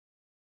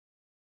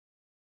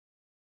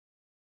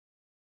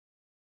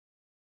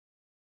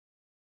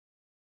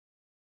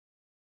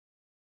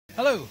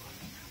Hello,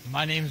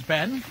 my name's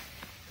Ben.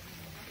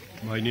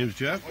 My name's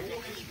Geoff.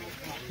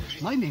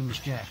 My name's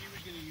Geoff.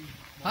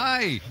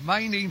 Hi,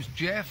 my name's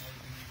Geoff.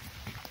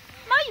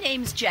 My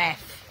name's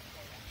Geoff.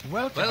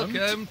 Welcome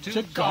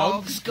to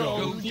G.O.G's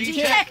Go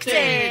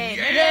Detective!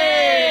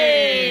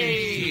 Yay!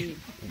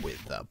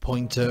 With a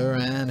pointer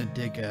and a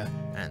digger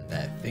and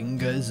their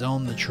fingers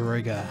on the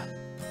trigger,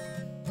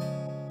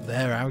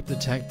 they're out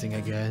detecting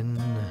again.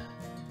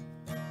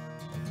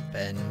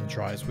 Ben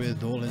tries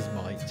with all his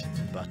might,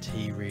 but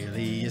he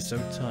really is so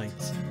tight.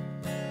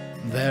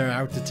 They're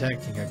out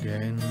detecting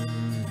again.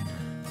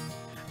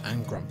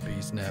 And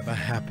Grumpy's never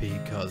happy,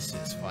 'cause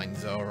his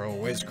finds are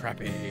always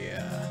crappy.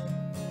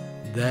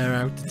 They're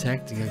out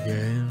detecting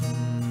again.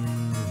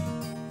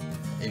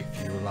 If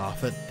you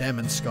laugh at them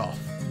and scoff,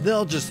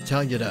 they'll just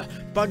tell you to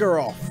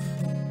bugger off.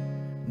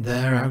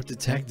 They're out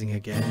detecting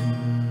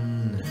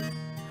again.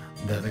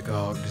 They're the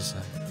G.O.Gs.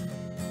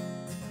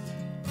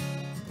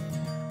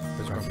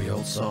 The grumpy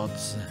old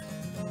sods.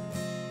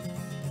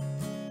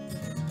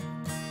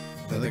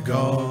 They're the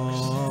G.O.Gs.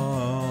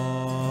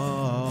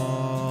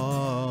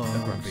 The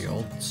grumpy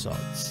old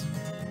sods.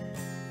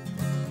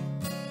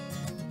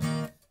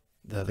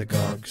 They're the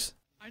G.O.Gs.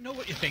 I know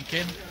what you're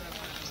thinking.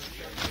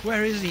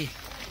 Where is he?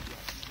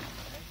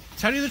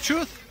 Tell you the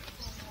truth,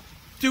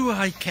 do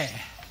I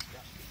care?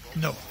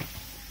 No.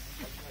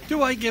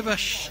 Do I give a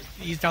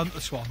he's down at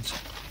the Swans?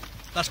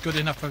 That's good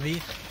enough for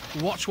me.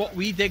 Watch what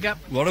we dig up.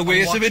 What a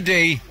waste of a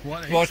day,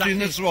 watching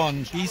the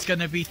Swans. He's going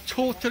to be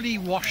totally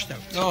washed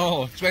out.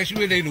 Oh,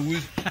 especially when they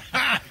lose.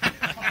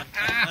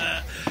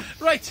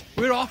 Right,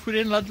 we're off, we're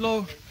in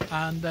Ludlow,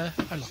 and I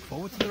look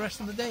forward to the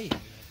rest of the day.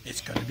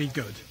 It's going to be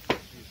good.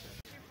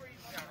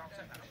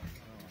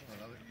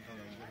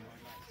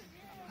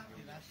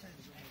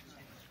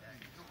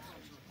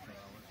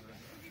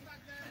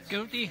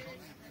 Guilty.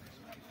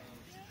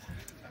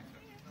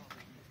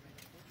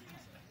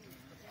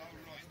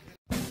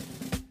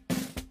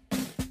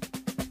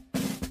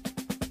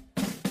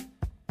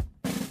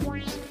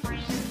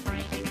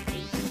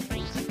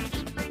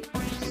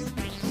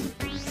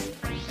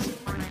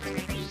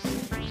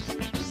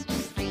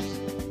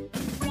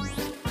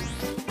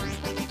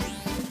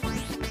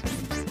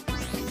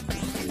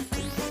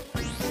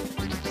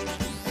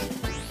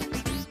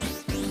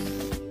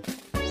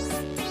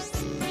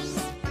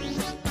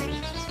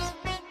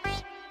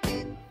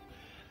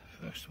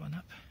 First one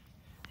up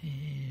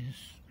is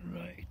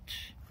right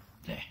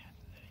there. There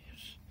he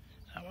is.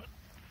 That one.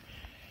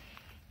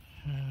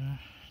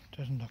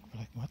 Doesn't look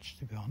like much,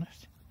 to be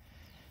honest.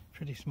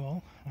 Pretty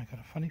small. I got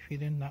a funny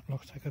feeling that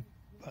looks like a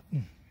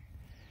button.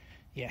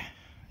 Yeah.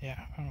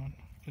 Hold on.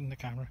 Get in the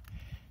camera.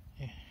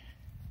 Yeah.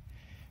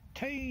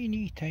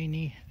 Tiny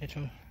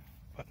little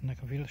button. I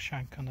can feel the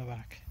shank on the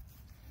back.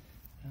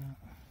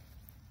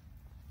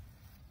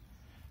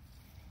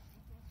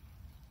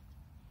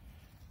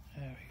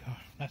 There we go,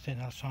 nothing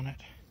else on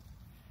it.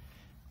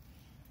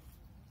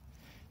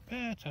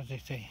 But as they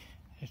say,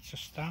 it's a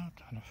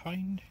start and a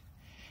find.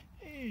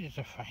 It is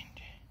a find.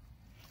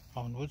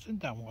 Onwards and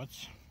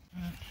downwards.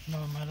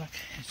 No my luck,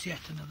 it's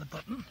yet another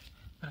button.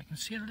 But I can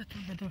see a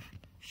little bit of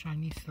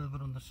shiny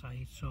silver on the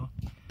side, so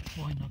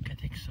why not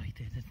get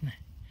excited, isn't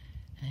it?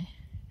 Eh?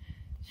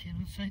 See it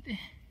on the side there?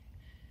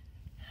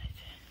 Right.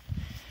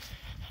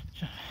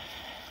 So,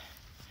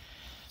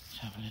 let's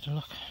have a little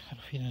look. Got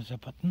a feeling there's a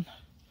button.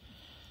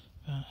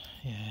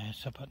 Yeah,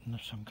 it's a button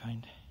of some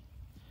kind.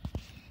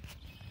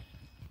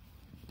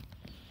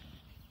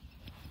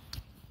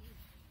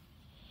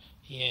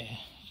 Yeah,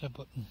 it's a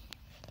button.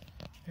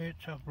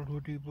 It's a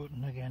bloody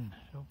button again.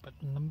 So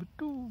button number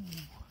 2.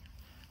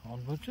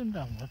 Onwards and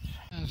downwards.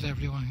 As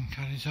everyone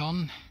carries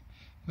on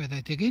where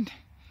they're digging,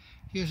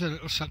 here's a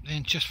little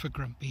something just for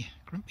Grumpy.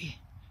 Grumpy,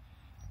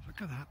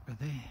 look at that over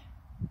there.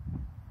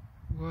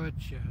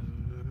 Would you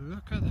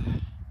look at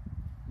that?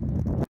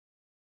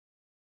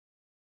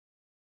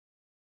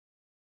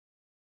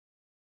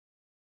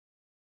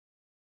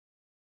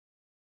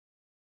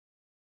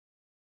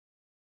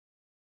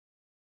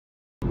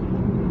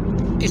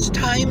 It's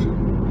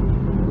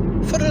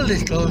time for a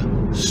little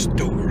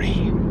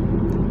story.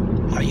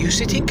 Are you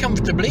sitting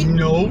comfortably?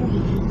 No.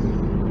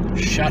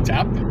 Shut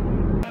up.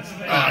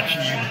 Archie,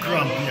 you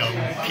grumpy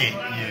old git,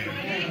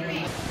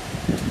 you.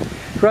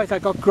 Right, I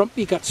got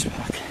Grumpy Guts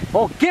back.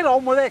 Oh, get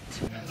on with it!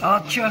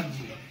 Archer,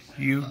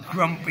 you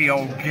grumpy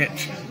old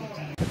git.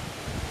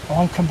 Oh,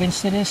 I'm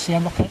convinced it is. See,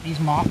 I'm looking at these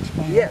marks.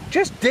 Yeah,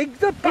 just dig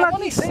the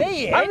bloody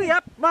thing. Hurry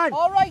up, man!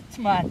 All right,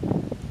 man.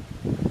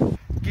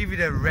 Give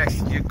it a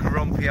rest, you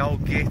grumpy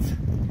old git.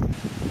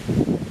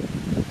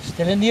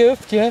 Still in the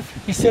earth, Geoff.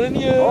 You're still in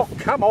the earth. Oh,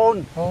 come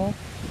on! Oh.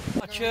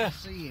 Archer,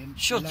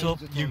 shut up,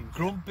 you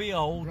grumpy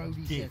old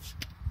git.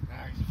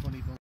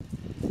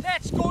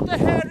 Let's go to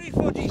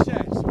Hereford, he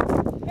says.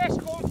 Let's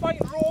go and find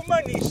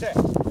Roman, he says.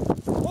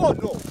 Oh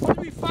no, what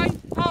do we find?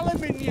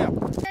 Aluminium.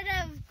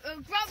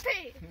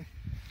 Grumpy!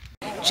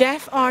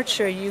 Geoff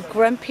Archer, you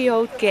grumpy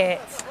old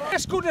git.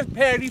 Let's go to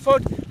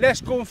Hereford,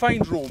 let's go and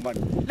find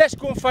Roman. Let's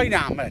go and find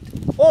Ahmed.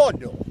 Oh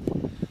no.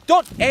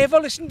 Don't ever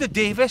listen to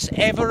Davis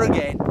ever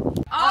again.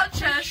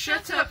 Archer,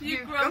 shut up,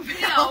 you grumpy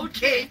old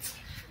git.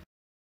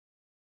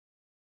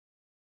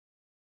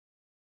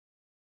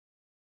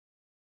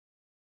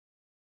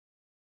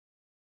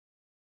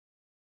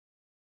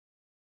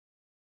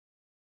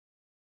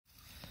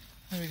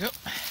 There we go,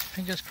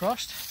 fingers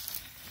crossed.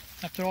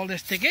 After all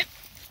this digging,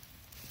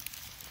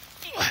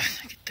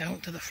 get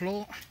down to the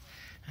floor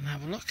and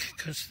have a look,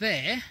 because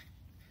there,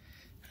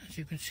 as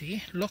you can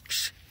see,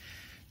 looks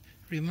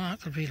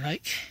remarkably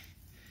like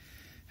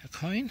a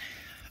coin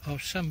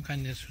of some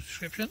kind of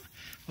description,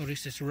 or at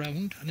least it's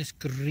round and it's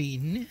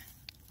green.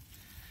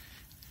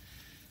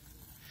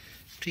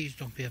 Please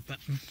don't be a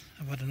button,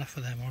 I've had enough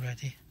of them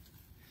already.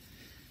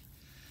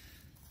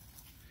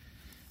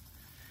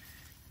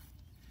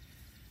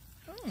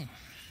 Oh,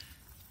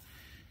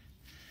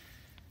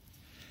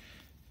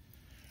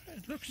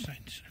 it looks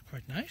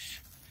quite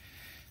nice.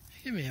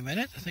 Give me a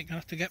minute, I think I'll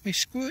have to get my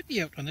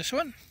squirty out on this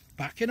one.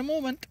 Back in a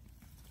moment.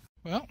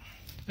 Well,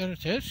 there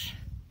it is,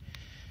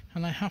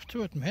 and I have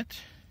to admit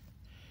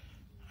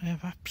I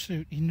have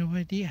absolutely no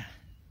idea,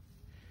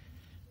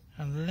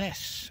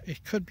 unless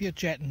it could be a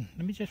jetton.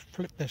 Let me just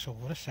flip this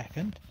over a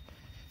second,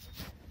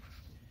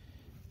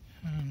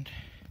 and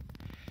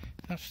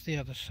that's the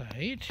other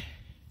side.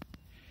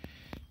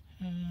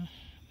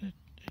 It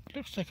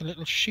looks like a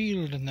little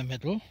shield in the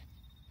middle,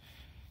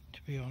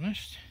 to be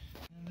honest.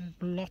 And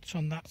there's lots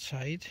on that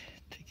side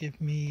to give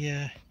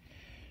me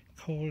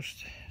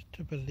cause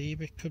to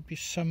believe it could be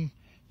some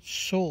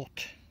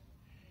sort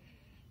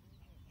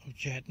of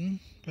jetton,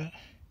 but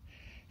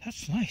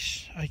that's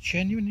nice. I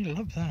genuinely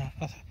love that.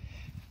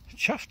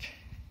 Chuffed.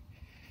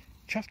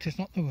 Chuffed is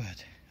not the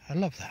word. I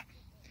love that.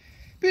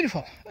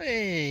 Beautiful.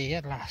 Hey,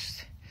 at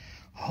last.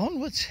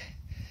 Onwards.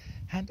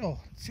 And oh,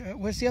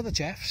 where's the other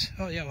Geoffs?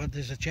 Oh yeah, well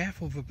there's a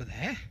Geoff over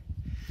there,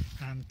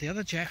 and the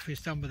other Geoff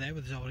is down there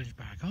with his orange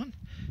bag on,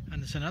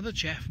 and there's another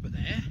Geoff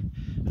there,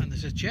 and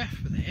there's a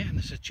Geoff there, and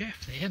there's a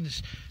Geoff there, and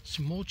there's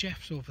some more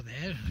Geoffs over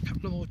there, and a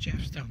couple of more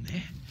Geoffs down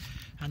there,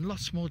 and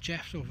lots more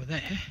Geoffs over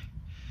there.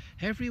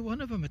 Every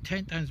one of them are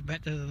 10 times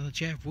better than the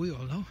Geoff we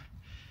all know.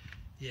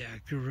 Yeah,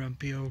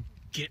 grumpy old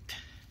git.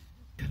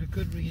 Got a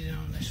good reading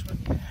on this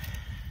one.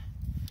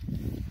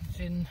 It's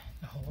in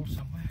the hole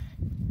somewhere.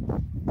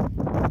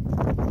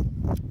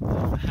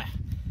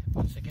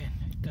 Once again,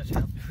 it does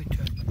help if we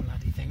turn the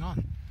bloody thing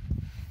on.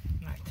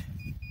 Right,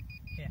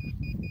 yeah.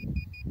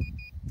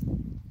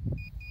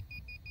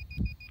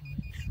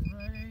 It's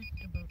right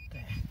about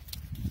there.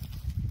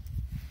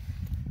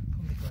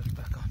 Put my gloves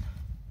back on.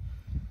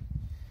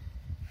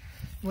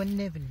 One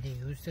never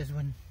knows, does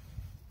one?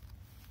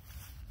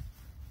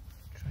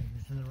 Try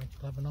using the right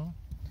glove and all.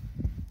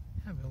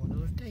 Having one of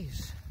those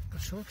days.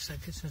 Got so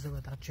excited since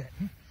about that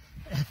jetting.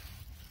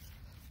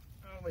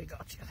 Oh, we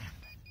got you then.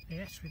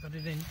 Yes, we got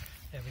it in.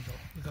 There we go.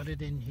 We got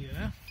it in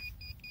here.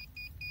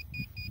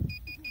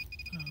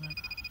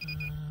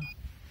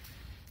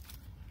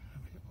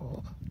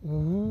 Oh,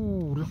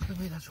 ooh, look at the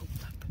way that's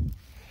opened up.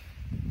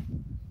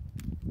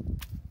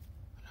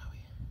 Where are we?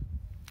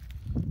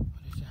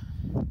 What is that?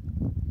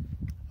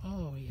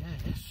 Oh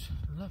yes,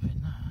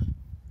 loving that.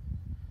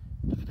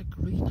 Look at the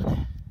green on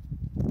it.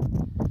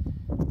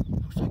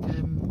 Looks like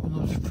one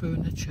of those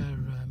furniture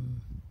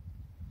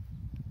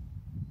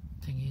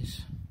thingies.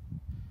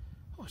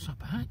 Oh, it's not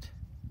bad.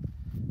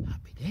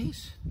 Happy days.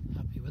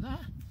 Happy with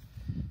that.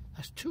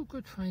 That's 2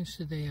 good finds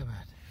today I've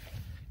had.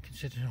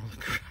 Considering all the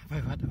crap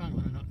I've had. Hang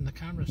on, I'm not in the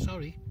camera,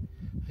 sorry.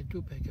 I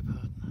do beg your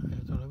pardon. I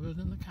thought I was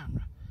in the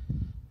camera.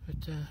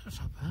 But that's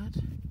not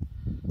bad.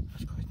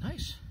 That's quite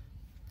nice.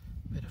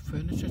 Bit of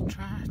furniture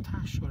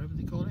trash, whatever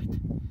they call it.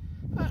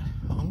 Well,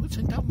 onwards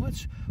and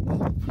downwards.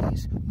 More,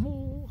 please.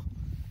 More.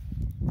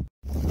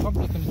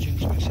 Probably going to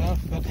jinx myself,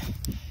 but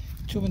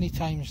too many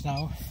times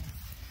now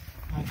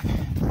I've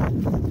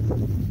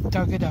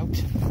dug it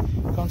out,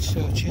 gone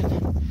searching,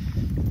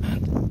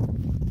 and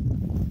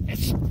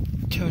it's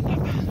turned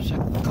up. There's a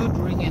good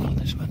ring in on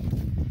this one.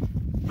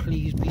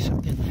 Please be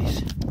something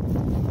nice.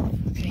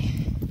 Okay,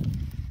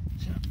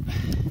 so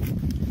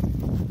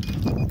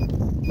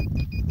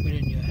we're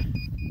in here.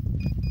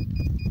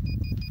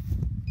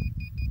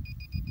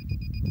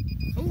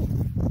 Oh,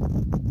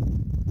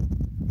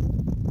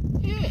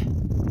 yeah,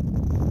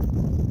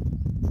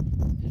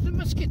 it's a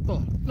musket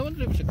ball. No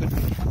wonder it was a good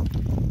ring.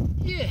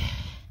 Yeah,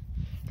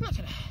 look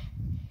at that.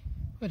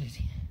 Where is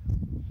he?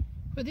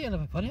 Where the hell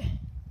have I put it?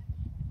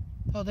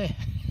 Oh, there.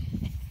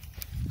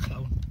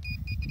 Clown.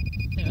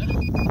 There. So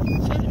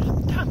it was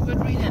a damn good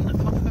read in,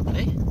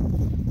 probably.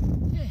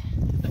 Yeah,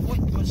 the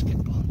white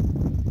musket ball.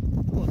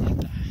 Oh, like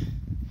that.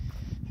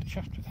 I'm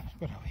chuffed with that.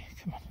 Where are we?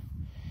 Come on.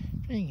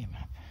 Bring him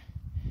up.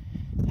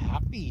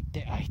 Happy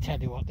day. I tell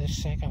you what, this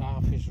second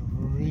half is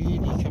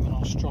really coming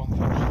on strong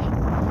for me.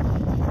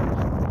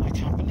 I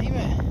can't believe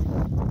it.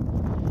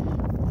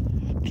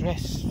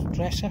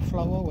 Dresser,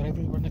 flower, whatever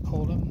you want to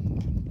call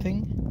them,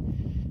 thing.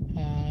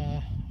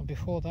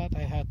 Before that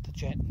I had the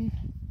jetton,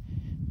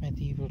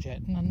 medieval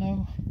jetton, and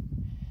now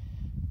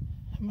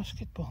a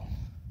musket ball.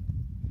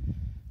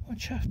 I'm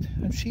chuffed.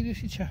 I'm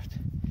seriously chuffed.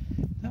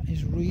 That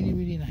is really,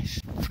 really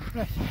nice.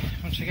 Right,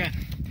 once again,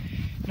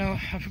 Now,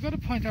 I forgot to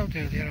point out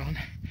earlier on,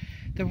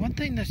 the one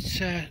thing that's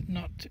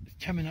not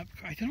coming up,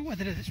 I don't know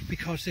whether it's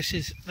because this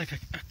is like a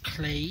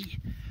clay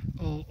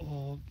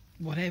or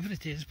whatever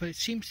it is, but it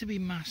seems to be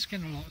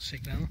masking a lot of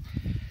signal.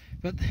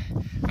 But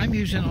I'm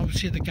using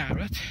obviously the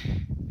Garrett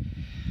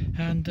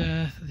and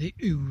the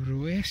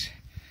Urus,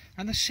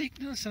 and the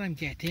signals that I'm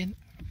getting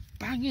are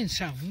banging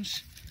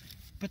sounds,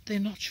 but they're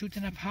not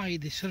shooting up high,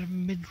 they're sort of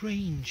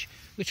mid-range,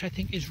 which I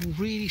think is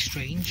really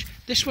strange.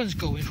 This one's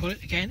going for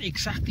it again,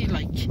 exactly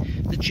like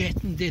the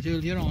Jetton did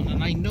earlier on,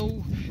 and I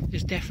know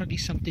there's definitely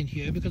something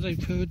here because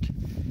I've heard,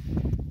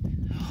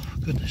 oh for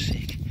goodness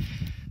sake,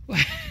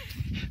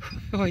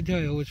 why do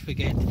I always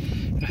forget?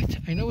 Right,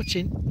 I know it's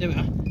in, there we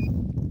are.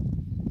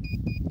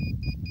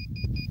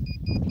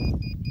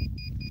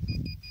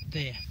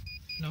 There,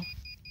 no,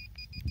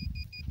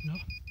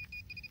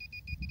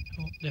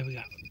 oh there we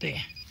go,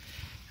 there.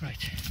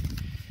 Right,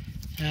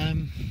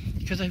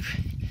 because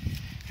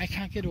I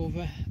can't get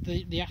over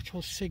the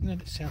actual signal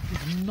itself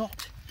is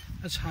not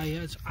as high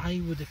as I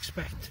would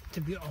expect,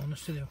 to be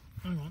honest with you.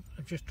 Hang on,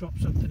 I've just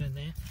dropped something in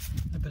there,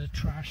 a bit of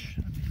trash.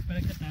 I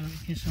better get that out in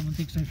case someone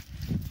thinks I'm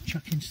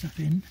chucking stuff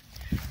in.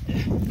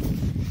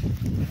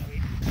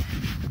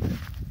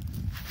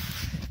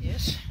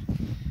 Yes,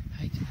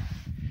 I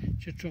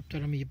just dropped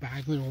that in my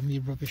bag with all my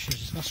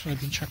rubbishes. That's why I've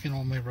been chucking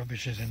all my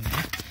rubbishes in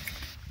there.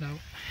 Now,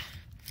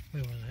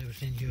 where was I? I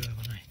was in here,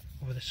 wasn't I?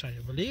 Over the side,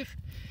 I believe.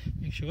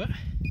 Make sure.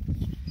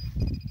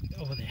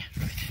 Over there,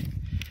 right.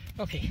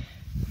 Okay,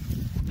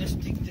 let's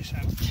take this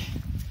out.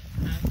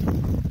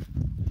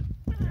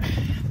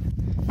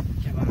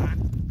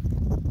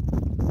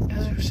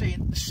 As I was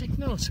saying, the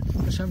signals,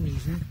 for some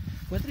reason,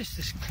 whether it's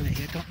this clay,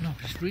 I don't know.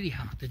 It's really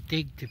hard to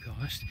dig, to be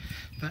honest.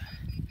 But,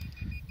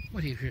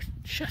 what do you just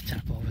shut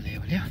up over there,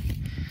 will you?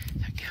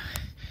 Thank you.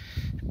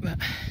 But,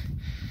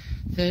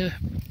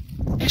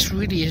 this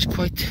really is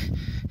quite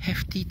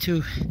hefty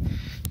to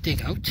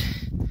dig out.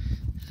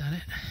 Is that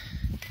it?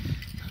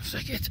 Looks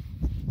like it.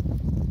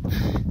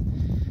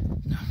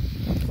 No,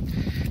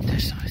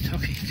 that's not it.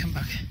 Okay, come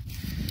back.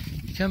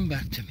 Come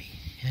back to me.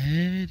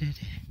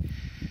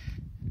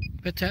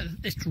 But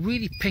it's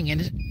really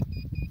pinging.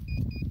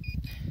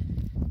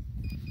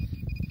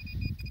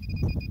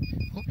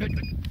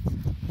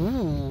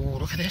 Oh,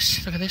 look at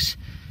this. Look at this.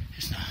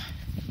 It's not.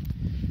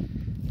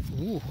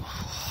 Ooh,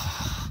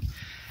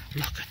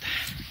 look at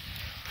that.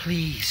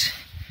 Please.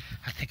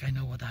 I think I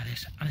know what that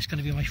is. And it's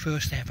going to be my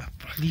first ever.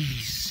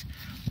 Please.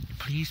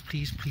 Please,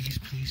 please, please,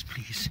 please,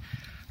 please.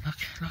 Look,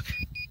 look.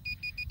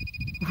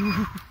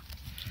 Ooh,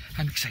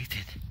 I'm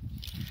excited.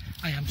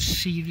 I am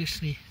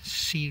seriously,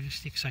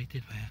 seriously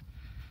excited by it.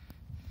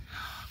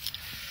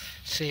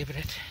 Savour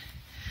it.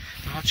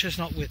 Archer's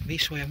not with me,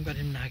 so I haven't got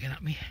him nagging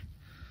at me.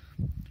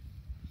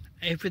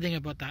 Everything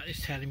about that is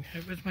telling me,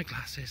 where's my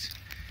glasses?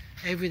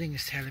 Everything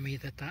is telling me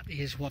that that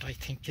is what I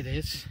think it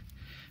is.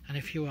 And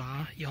if you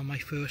are, you're my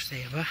first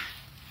ever.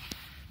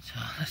 So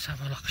let's have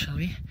a look, shall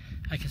we?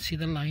 I can see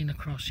the line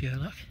across here,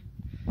 look.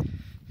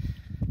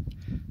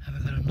 Have I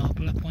got a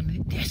knobble up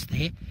one? Yes,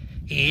 there.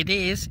 It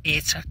is.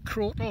 It's a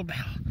crotal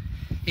bell.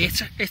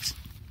 It's,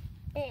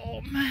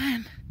 oh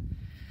man.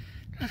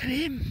 Look at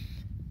him.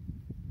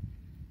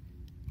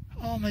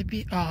 Oh,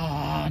 maybe,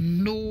 oh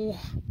no.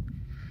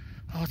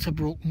 Oh, it's a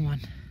broken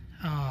one.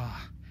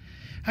 Oh,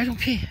 I don't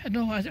care.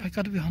 No, I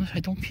got to be honest,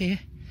 I don't care.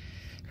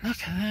 Look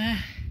at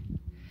that.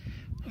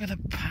 Look at the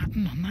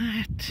pattern on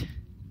that.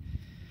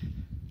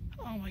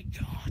 Oh my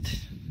god.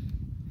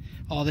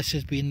 Oh, this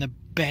has been the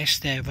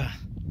best ever.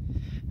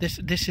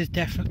 This is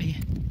definitely,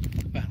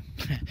 well,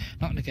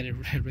 not going to get it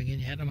ringing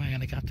yet. Am I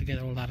going to have to get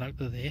all that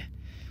out of there?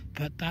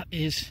 But that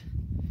is,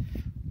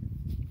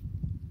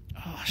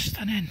 oh,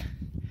 stunning.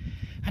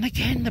 And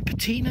again, the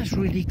patina's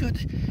really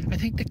good. I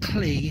think the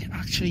clay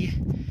actually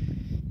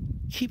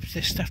keeps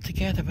this stuff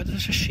together, but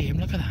it's a shame.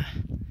 Look at that.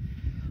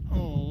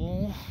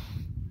 Oh,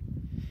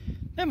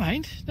 never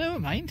mind, never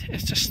mind.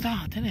 It's a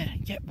start, isn't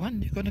it? Get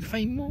one, you're going to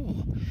find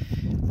more.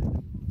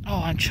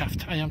 Oh, I'm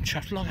chuffed. I am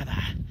chuffed. Look at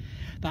that.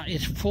 That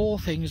is 4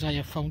 things I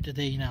have found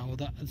today now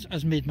that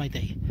has made my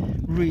day.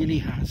 Really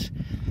has.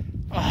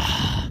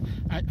 Oh,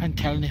 I'm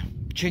telling you,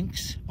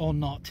 jinx or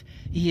not,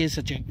 he is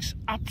a jinx.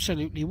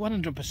 Absolutely,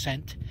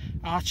 100%.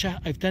 Archer,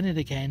 I've done it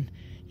again.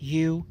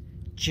 You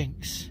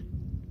jinx.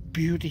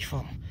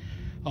 Beautiful.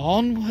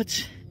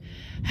 Onwards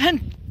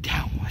and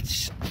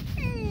downwards.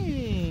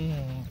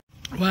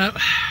 Well,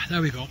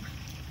 there we go.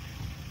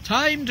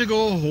 Time to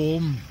go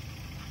home.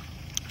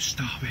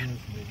 Starving.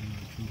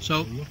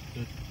 So,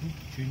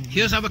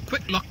 here's have a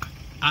quick look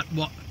at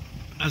what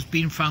has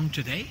been found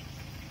today.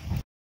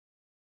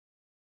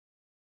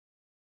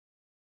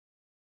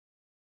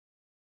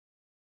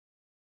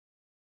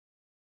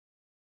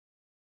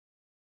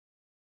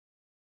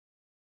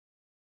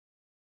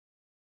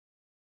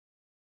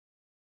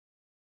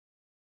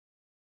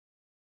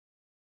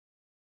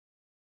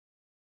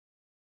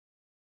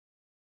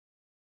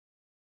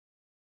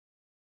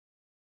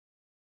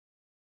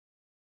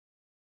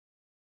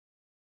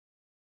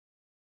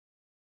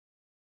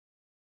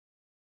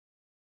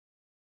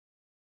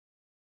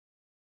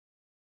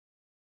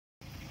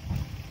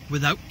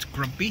 without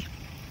Grumpy.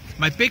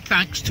 My big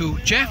thanks to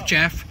Geoff,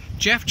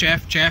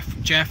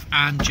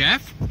 and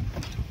Geoff.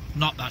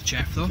 Not that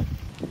Geoff though.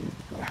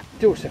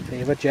 Do us a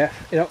favour,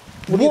 Geoff. You know,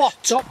 What?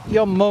 Stop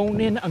your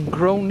moaning and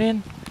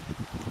groaning.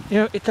 You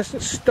know, it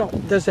doesn't stop,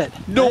 does it?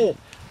 No. Right?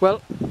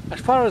 Well, as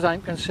far as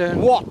I'm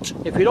concerned, What?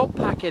 if you don't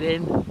pack it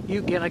in,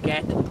 you're gonna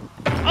get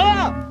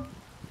Ah!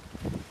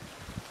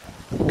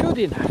 good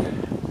enough.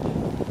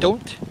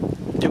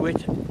 Don't do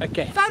it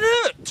again. That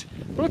hurt!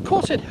 Well, of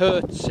course it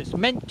hurts. It's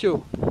meant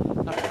to.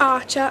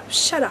 Archer,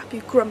 shut up,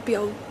 you grumpy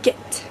old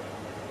git.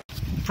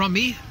 From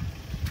me,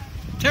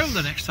 till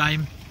the next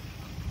time,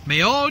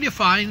 may all your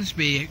finds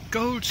be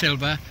gold,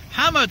 silver,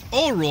 hammered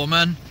or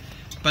Roman,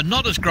 but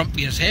not as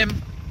grumpy as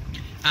him.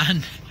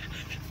 And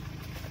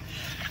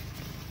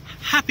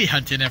happy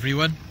hunting,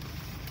 everyone.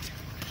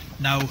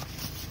 Now,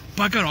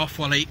 bugger off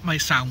while I eat my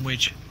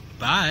sandwich.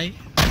 Bye.